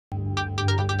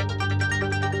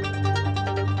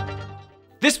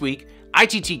This week,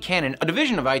 ITT Cannon, a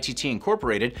division of ITT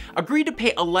Inc, agreed to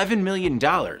pay $11 million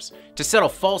to settle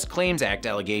False Claims Act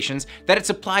allegations that it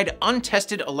supplied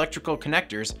untested electrical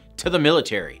connectors to the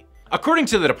military. According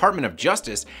to the Department of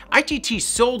Justice, ITT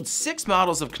sold 6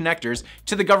 models of connectors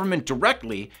to the government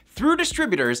directly through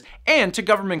distributors and to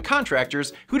government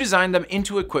contractors who designed them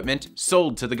into equipment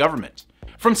sold to the government.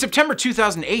 From September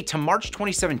 2008 to March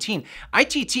 2017,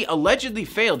 ITT allegedly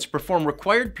failed to perform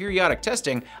required periodic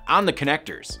testing on the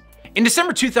connectors. In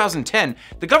December 2010,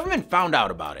 the government found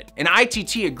out about it, and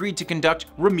ITT agreed to conduct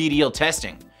remedial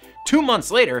testing. 2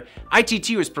 months later, ITT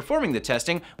was performing the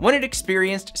testing when it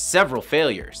experienced several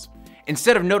failures.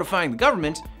 Instead of notifying the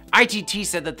government, ITT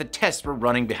said that the tests were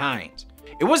running behind.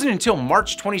 It wasn't until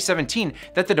March 2017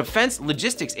 that the Defense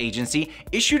Logistics Agency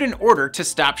issued an order to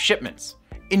stop shipments.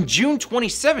 In June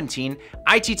 2017,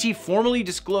 ITT formally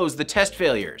disclosed the test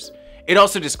failures. It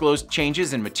also disclosed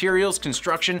changes in materials,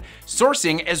 construction,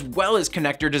 sourcing, as well as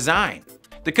connector design.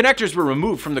 The connectors were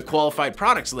removed from the qualified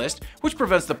products list, which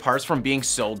prevents the parts from being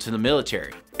sold to the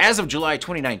military. As of July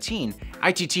 2019,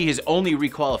 ITT has only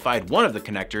requalified one of the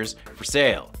connectors for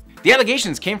sale. The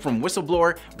allegations came from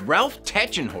whistleblower Ralph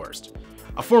Tachenhorst,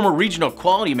 a former regional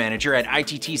quality manager at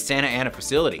ITT's Santa Ana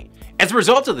facility. As a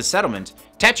result of the settlement,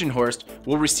 Tachenhorst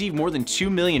will receive more than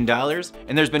 $2 million,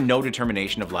 and there's been no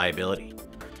determination of liability.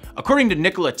 According to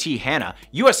Nicola T. Hanna,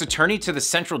 U.S. Attorney to the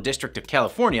Central District of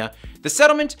California, the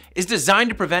settlement is designed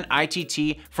to prevent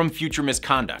ITT from future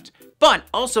misconduct, but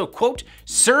also, quote,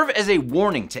 serve as a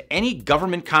warning to any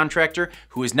government contractor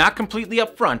who is not completely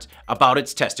upfront about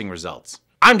its testing results.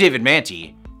 I'm David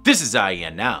Manti. This is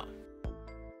IEN Now.